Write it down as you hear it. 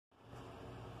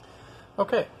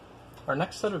Okay, our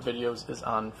next set of videos is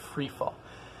on free fall,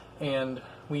 and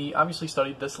we obviously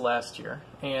studied this last year,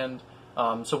 and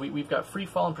so we've got free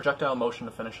fall and projectile motion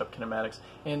to finish up kinematics,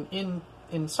 and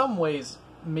in some ways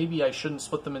maybe I shouldn't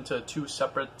split them into two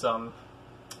separate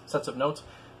sets of notes,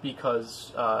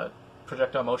 because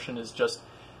projectile motion is just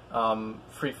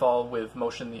free fall with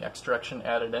motion in the x direction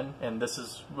added in, and this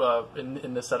is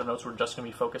in this set of notes we're just going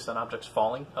to be focused on objects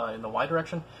falling in the y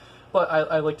direction. But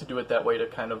I like to do it that way to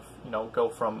kind of, go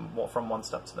from one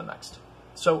step to the next.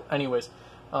 So anyways,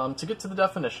 to get to the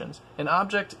definitions, an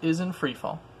object is in free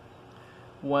fall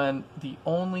when the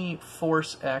only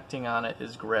force acting on it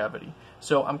is gravity.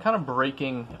 So I'm kind of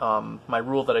breaking my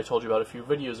rule that I told you about a few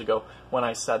videos ago when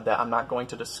I said that I'm not going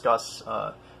to discuss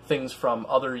things from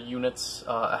other units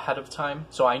ahead of time.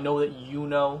 So I know that you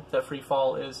know that free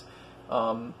fall is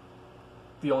the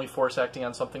only force acting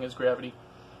on something is gravity.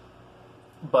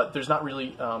 But there's not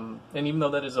really, and even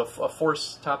though that is a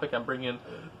force topic, I'm bringing in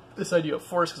this idea of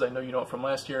force because I know you know it from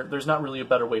last year. There's not really a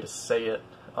better way to say it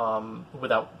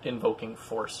without invoking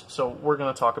force. So we're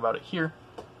going to talk about it here,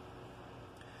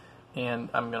 and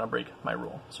I'm going to break my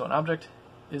rule. So an object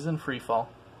is in free fall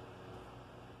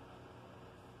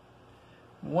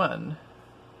when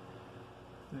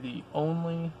the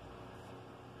only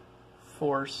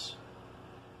force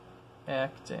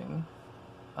acting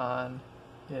on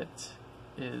it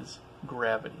is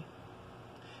gravity.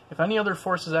 If any other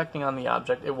force is acting on the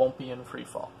object, it won't be in free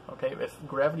fall. Okay? If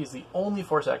gravity is the only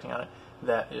force acting on it,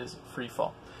 that is free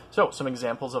fall. So, some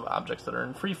examples of objects that are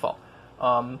in free fall.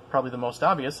 Probably the most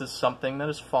obvious is something that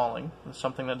is falling,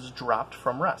 something that is dropped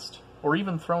from rest, or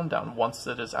even thrown down once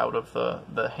it is out of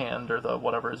the hand or the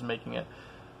whatever is making it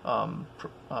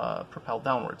propelled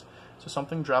downwards. So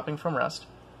something dropping from rest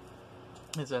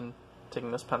is in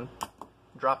taking this pen,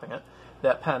 dropping it.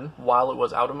 That pen, while it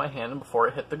was out of my hand and before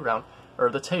it hit the ground,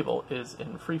 or the table, is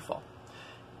in free fall.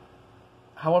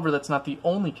 However, that's not the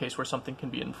only case where something can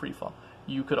be in free fall.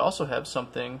 You could also have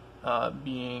something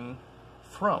being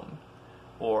thrown,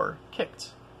 or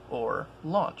kicked, or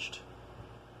launched.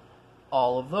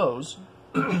 All of those,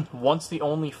 once the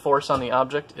only force on the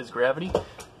object is gravity,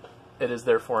 it is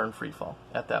therefore in free fall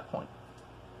at that point.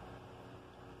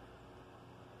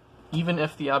 Even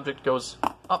if the object goes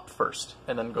up first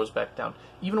and then goes back down.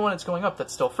 Even when it's going up,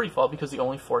 that's still free fall because the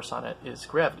only force on it is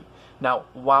gravity. Now,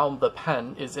 while the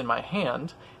pen is in my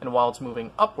hand and while it's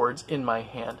moving upwards in my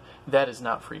hand, that is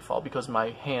not free fall because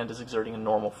my hand is exerting a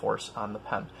normal force on the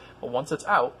pen. But once it's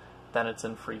out, then it's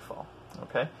in free fall.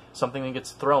 Okay? Something that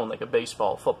gets thrown, like a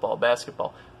baseball, football,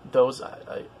 basketball, those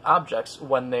objects,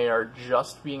 when they are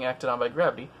just being acted on by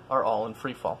gravity, are all in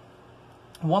free fall.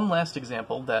 One last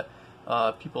example that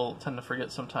people tend to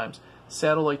forget sometimes: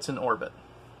 satellites in orbit.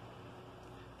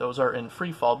 Those are in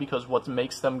free fall because what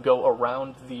makes them go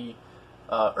around the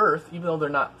Earth, even though they're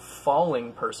not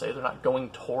falling per se, they're not going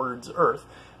towards Earth,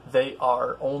 they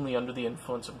are only under the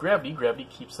influence of gravity. Gravity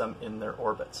keeps them in their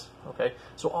orbits. Okay,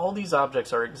 so all these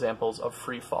objects are examples of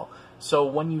free fall. So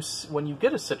when you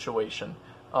get a situation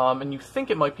and you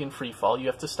think it might be in free fall, you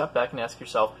have to step back and ask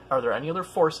yourself, are there any other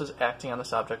forces acting on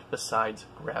this object besides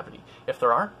gravity? If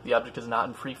there are, the object is not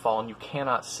in free fall, and you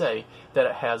cannot say that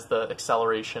it has the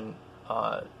acceleration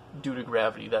due to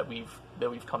gravity that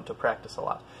we've come to practice a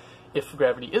lot. If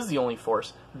gravity is the only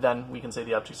force, then we can say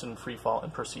the object's in free fall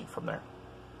and proceed from there.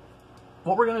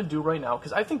 What we're going to do right now,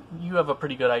 because I think you have a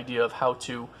pretty good idea of how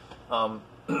to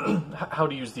how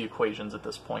to use the equations at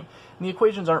this point. And the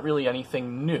equations aren't really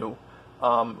anything new.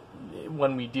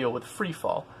 When we deal with free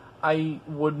fall, I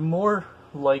would more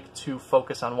like to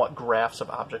focus on what graphs of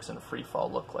objects in free fall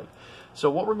look like. So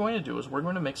what we're going to do is we're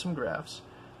going to make some graphs.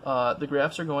 The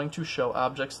graphs are going to show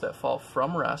objects that fall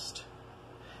from rest,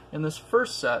 and this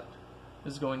first set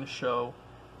is going to show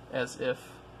as if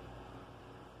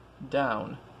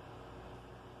down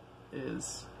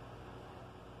is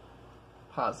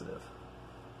positive.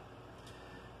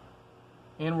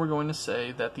 And we're going to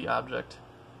say that the object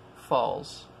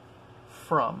falls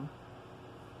from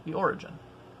the origin.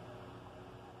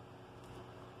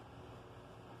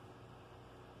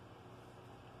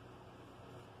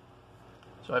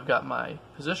 So I've got my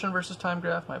position versus time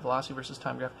graph, my velocity versus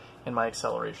time graph, and my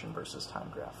acceleration versus time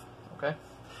graph. Okay?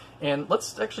 And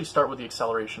let's actually start with the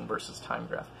acceleration versus time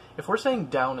graph. If we're saying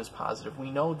down is positive, we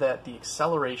know that the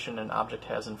acceleration an object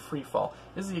has in free fall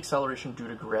is the acceleration due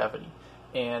to gravity.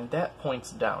 And that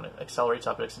points down. It accelerates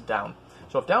objects down.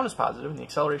 So if down is positive and the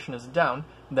acceleration is down,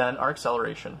 then our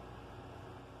acceleration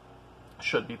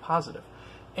should be positive.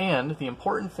 And the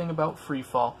important thing about free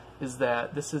fall is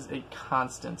that this is a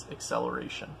constant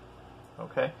acceleration.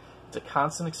 Okay? It's a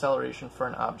constant acceleration for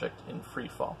an object in free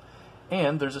fall.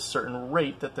 And there's a certain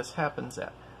rate that this happens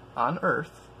at. On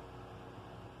Earth,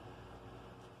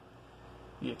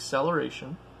 the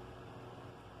acceleration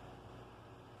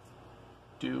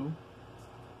due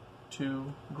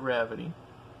to gravity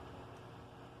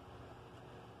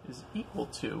is equal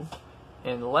to,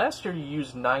 and last year you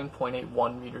used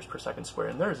 9.81 meters per second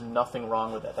squared, and there's nothing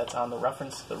wrong with that. That's on the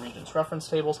Regents reference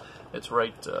tables. It's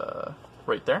right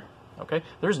there. Okay,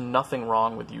 there's nothing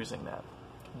wrong with using that.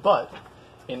 But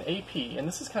in AP, and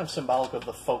this is kind of symbolic of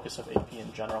the focus of AP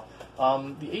in general,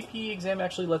 the AP exam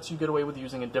actually lets you get away with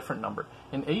using a different number.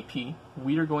 In AP,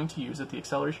 we are going to use that the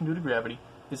acceleration due to gravity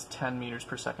is 10 meters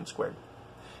per second squared.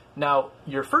 Now,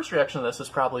 your first reaction to this is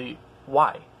probably,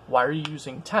 why? Why are you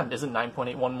using 10? Isn't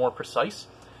 9.81 more precise?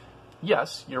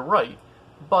 Yes, you're right,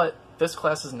 but this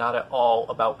class is not at all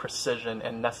about precision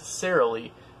and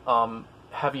necessarily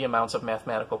heavy amounts of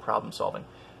mathematical problem solving.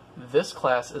 This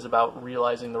class is about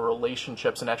realizing the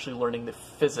relationships and actually learning the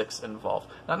physics involved,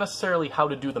 not necessarily how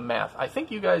to do the math. I think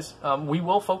you guys, we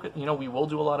will focus, we will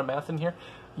do a lot of math in here.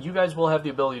 You guys will have the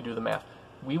ability to do the math.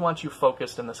 We want you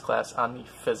focused in this class on the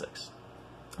physics.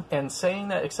 And saying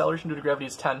that acceleration due to gravity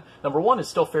is 10, number one, is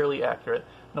still fairly accurate.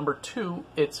 Number two,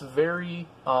 it's very,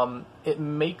 it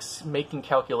makes making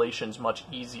calculations much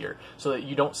easier so that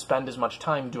you don't spend as much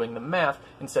time doing the math,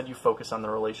 instead you focus on the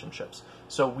relationships.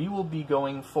 So we will be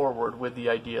going forward with the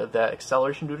idea that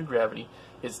acceleration due to gravity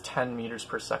is 10 meters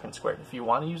per second squared. If you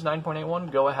want to use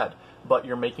 9.81, go ahead, but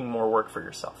you're making more work for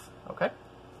yourself, okay?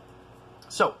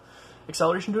 So,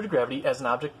 acceleration due to gravity as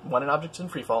when an object is in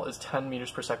free fall is 10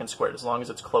 meters per second squared, as long as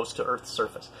it's close to Earth's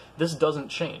surface. This doesn't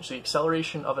change. The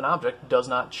acceleration of an object does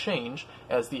not change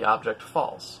as the object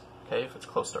falls, okay, if it's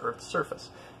close to Earth's surface.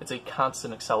 It's a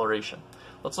constant acceleration.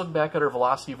 Let's look back at our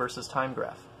velocity versus time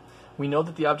graph. We know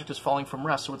that the object is falling from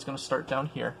rest, so it's going to start down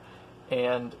here.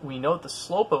 And we know that the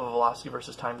slope of a velocity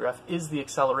versus time graph is the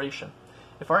acceleration.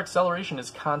 If our acceleration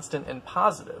is constant and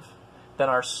positive, then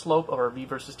our slope of our v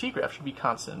versus t graph should be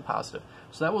constant and positive.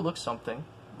 So that would look something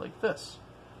like this.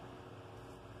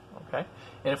 Okay?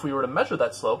 And if we were to measure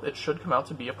that slope, it should come out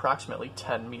to be approximately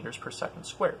 10 meters per second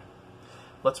squared.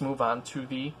 Let's move on to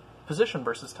the position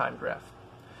versus time graph.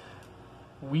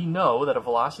 We know that a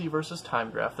velocity versus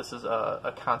time graph, this is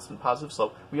a constant positive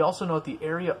slope. We also know that the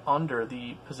area under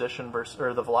the position versus,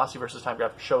 or the velocity versus time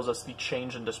graph shows us the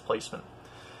change in displacement.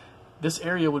 This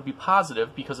area would be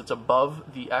positive because it's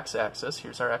above the x-axis.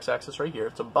 Here's our x-axis right here.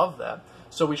 It's above that.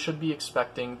 So we should be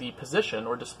expecting the position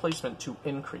or displacement to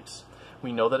increase.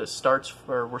 We know that it starts,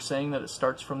 or we're saying that it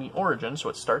starts from the origin, so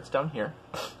it starts down here.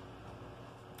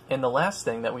 And the last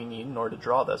thing that we need in order to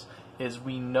draw this is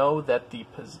we know that the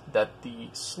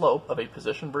slope of a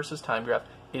position versus time graph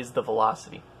is the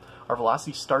velocity. Our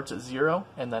velocity starts at 0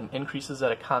 and then increases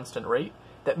at a constant rate.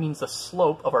 That means the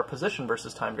slope of our position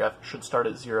versus time graph should start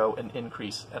at 0 and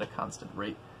increase at a constant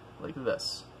rate, like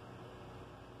this.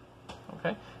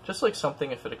 Okay? Just like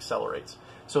something if it accelerates.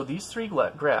 So these three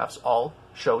graphs all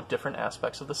show different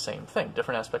aspects of the same thing,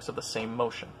 different aspects of the same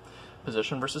motion.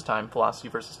 Position versus time, velocity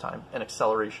versus time, and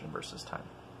acceleration versus time.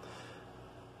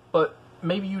 But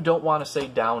maybe you don't want to say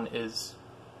down is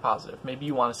positive. Maybe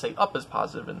you want to say up is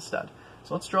positive instead.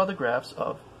 So let's draw the graphs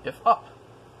of if up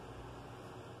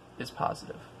is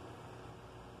positive.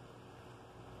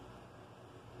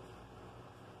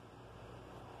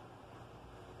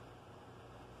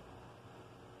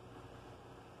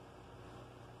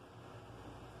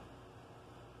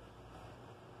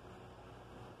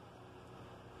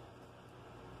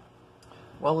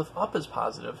 Well, if up is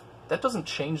positive, that doesn't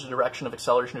change the direction of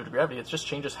acceleration due to gravity, it just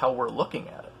changes how we're looking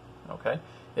at it, okay?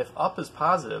 If up is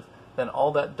positive, then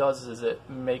all that does is it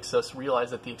makes us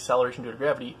realize that the acceleration due to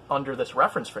gravity under this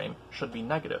reference frame should be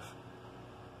negative.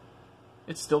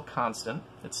 It's still constant,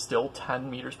 it's still 10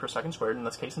 meters per second squared, in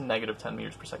this case negative 10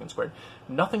 meters per second squared.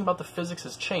 Nothing about the physics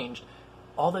has changed.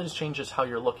 All that has changed is how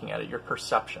you're looking at it, your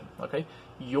perception, okay?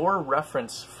 Your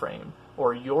reference frame,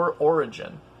 or your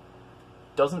origin,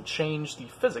 doesn't change the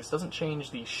physics, doesn't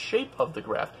change the shape of the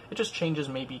graph. It just changes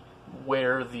maybe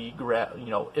where the graph,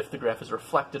 if the graph is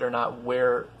reflected or not,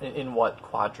 where, in what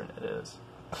quadrant it is.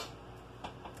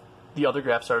 The other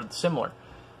graphs are similar.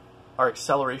 Our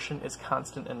acceleration is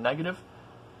constant and negative.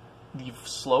 The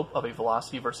slope of a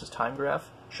velocity versus time graph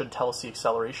should tell us the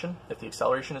acceleration. If the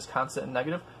acceleration is constant and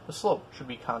negative, the slope should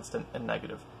be constant and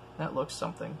negative. And that looks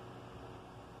something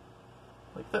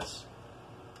like this.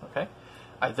 Okay?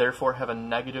 I therefore have a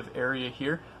negative area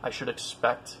here. I should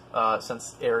expect,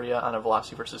 since area on a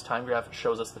velocity versus time graph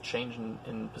shows us the change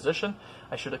in position,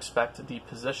 I should expect the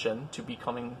position to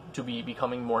be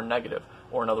becoming more negative,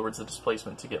 or in other words, the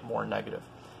displacement to get more negative.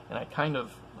 And I kind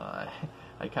of,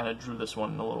 I kind of drew this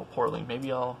one a little poorly.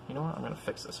 Maybe I'll, you know what, I'm going to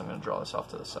fix this. I'm going to draw this off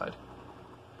to the side.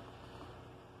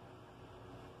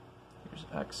 Here's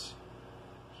x,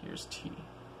 here's t.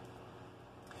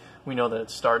 We know that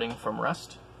it's starting from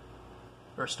rest,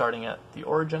 or starting at the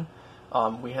origin.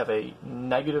 We have a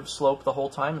negative slope the whole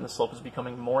time, and the slope is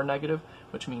becoming more negative,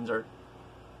 which means our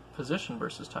position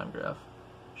versus time graph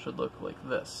should look like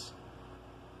this.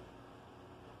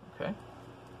 Okay?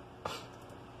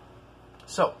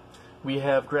 So, we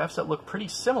have graphs that look pretty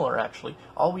similar, actually.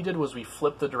 All we did was we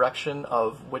flipped the direction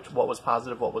of what was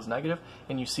positive, what was negative,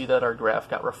 and you see that our graph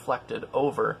got reflected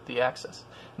over the axis.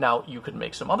 Now, you could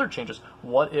make some other changes.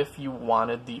 What if you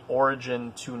wanted the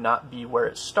origin to not be where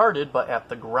it started, but at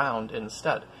the ground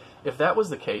instead? If that was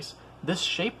the case, this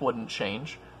shape wouldn't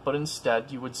change, but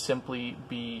instead you would simply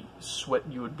be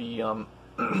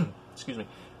excuse me.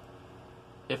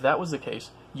 If that was the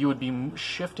case, you would be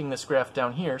shifting this graph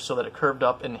down here so that it curved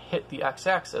up and hit the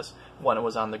x-axis when it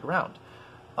was on the ground.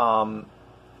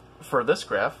 For this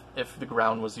graph, if the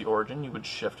ground was the origin, you would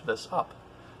shift this up.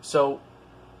 So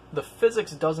the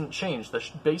physics doesn't change. The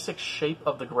basic shape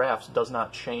of the graphs does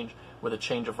not change with a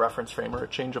change of reference frame or a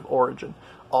change of origin.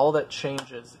 All that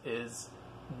changes is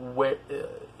what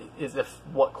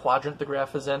quadrant the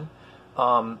graph is in,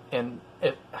 and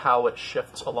how it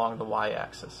shifts along the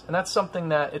y-axis. And that's something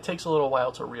that it takes a little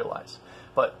while to realize.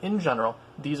 But in general,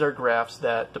 these are graphs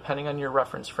that, depending on your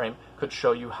reference frame, could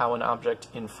show you how an object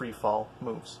in free fall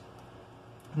moves.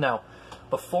 Now,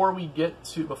 before we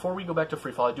go back to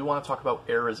free fall, I do want to talk about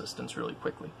air resistance really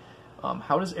quickly.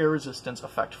 How does air resistance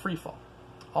affect free fall?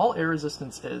 All air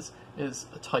resistance is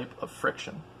a type of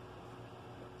friction.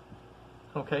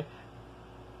 Okay?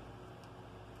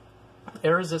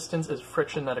 Air resistance is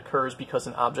friction that occurs because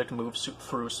an object moves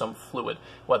through some fluid,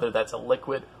 whether that's a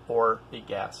liquid or a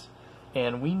gas.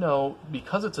 And we know,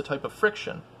 because it's a type of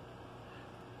friction,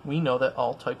 we know that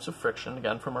all types of friction,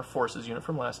 again from our forces unit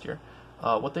from last year,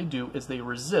 what they do is they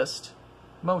resist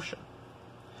motion.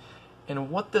 And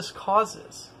what this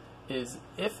causes is,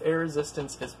 if air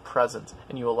resistance is present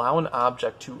and you allow an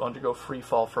object to undergo free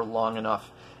fall for long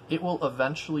enough, it will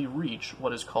eventually reach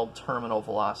what is called terminal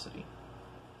velocity.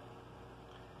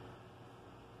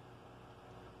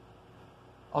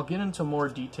 I'll get into more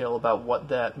detail about what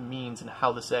that means and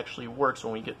how this actually works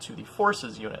when we get to the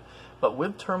forces unit. But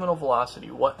with terminal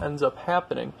velocity, what ends up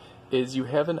happening is you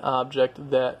have an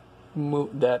object that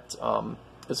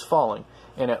is falling,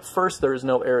 and at first there is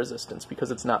no air resistance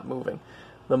because it's not moving.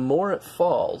 The more it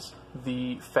falls,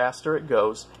 the faster it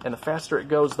goes, and the faster it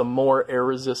goes, the more air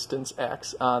resistance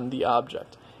acts on the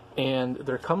object. And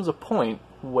there comes a point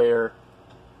where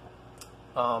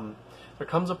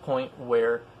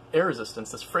air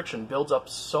resistance, this friction, builds up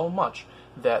so much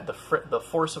that the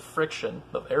force of friction,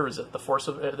 the force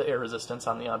of the air resistance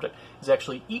on the object, is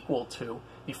actually equal to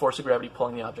the force of gravity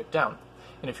pulling the object down.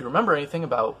 And if you remember anything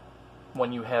about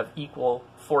when you have equal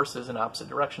forces in opposite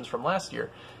directions from last year,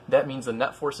 that means the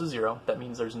net force is zero. That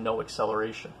means there's no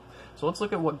acceleration. So let's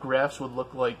look at what graphs would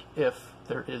look like if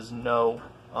there is no,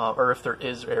 or if there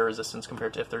is air resistance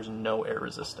compared to if there's no air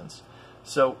resistance.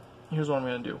 So here's what I'm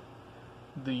going to do.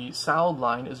 The solid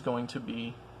line is going to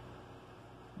be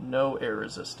no air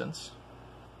resistance.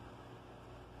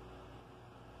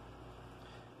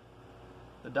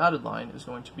 The dotted line is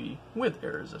going to be with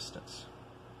air resistance.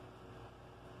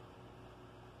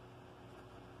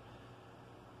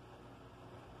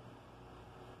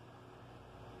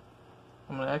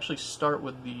 I'm going to actually start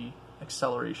with the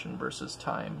acceleration versus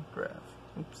time graph.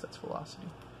 Oops, that's velocity.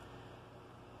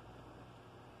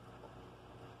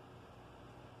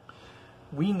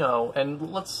 We know, and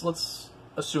let's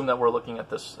assume that we're looking at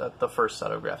the first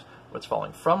set of graphs. It's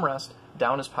falling from rest,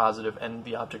 down is positive, and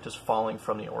the object is falling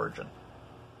from the origin.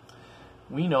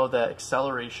 We know that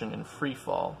acceleration in free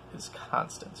fall is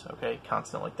constant, okay?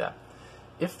 Constant like that.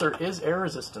 If there is air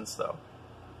resistance, though,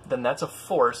 then that's a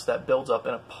force that builds up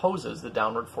and opposes the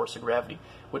downward force of gravity,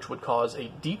 which would cause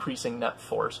a decreasing net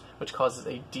force, which causes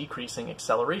a decreasing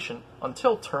acceleration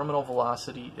until terminal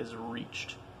velocity is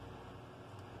reached.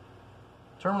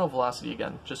 Terminal velocity,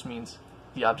 again, just means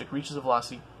the object reaches a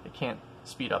velocity, it can't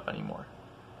speed up anymore.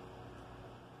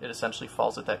 It essentially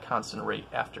falls at that constant rate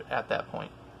at that point.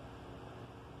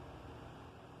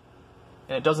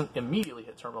 And it doesn't immediately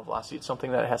hit terminal velocity, it's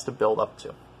something that it has to build up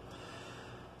to.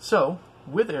 So,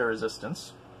 with air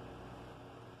resistance,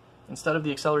 instead of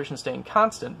the acceleration staying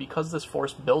constant, because this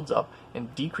force builds up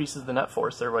and decreases the net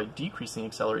force, thereby decreasing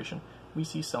acceleration, we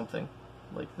see something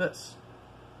like this.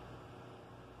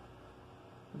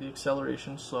 The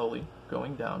acceleration slowly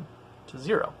going down to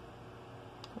zero.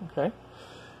 Okay?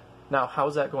 Now, how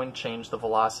is that going to change the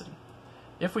velocity?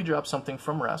 If we drop something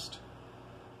from rest,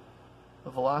 the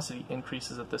velocity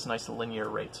increases at this nice linear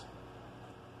rate.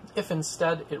 If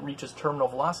instead it reaches terminal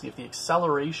velocity, if the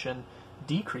acceleration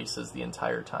decreases the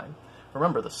entire time,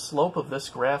 remember the slope of this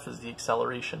graph is the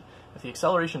acceleration. If the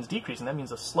acceleration is decreasing, that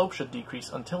means the slope should decrease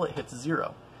until it hits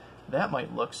 0. That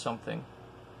might look something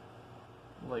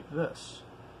like this.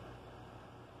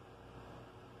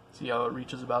 See how it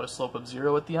reaches about a slope of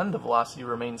 0 at the end? The velocity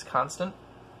remains constant.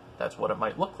 That's what it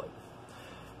might look like.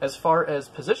 As far as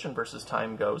position versus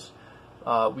time goes,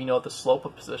 we know that the slope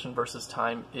of position versus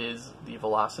time is the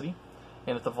velocity.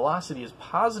 And if the velocity is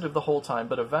positive the whole time,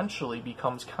 but eventually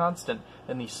becomes constant,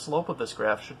 then the slope of this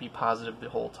graph should be positive the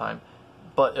whole time,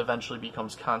 but eventually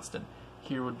becomes constant.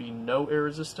 Here would be no air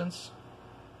resistance,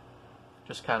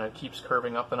 just kind of keeps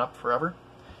curving up and up forever.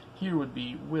 Here would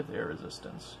be with air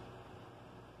resistance.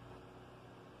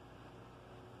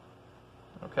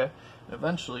 Okay, and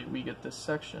eventually we get this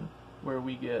section where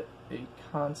we get a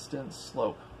constant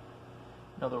slope.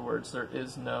 In other words, there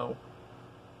is no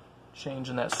change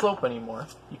in that slope anymore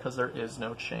because there is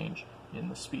no change in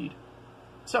the speed.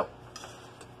 So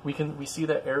we see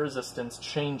that air resistance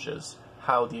changes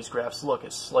how these graphs look.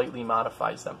 It slightly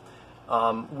modifies them.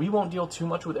 We won't deal too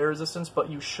much with air resistance, but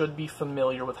you should be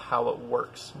familiar with how it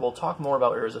works. We'll talk more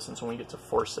about air resistance when we get to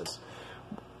forces.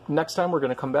 Next time we're going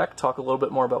to come back, talk a little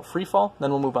bit more about free fall,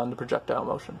 then we'll move on to projectile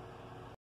motion.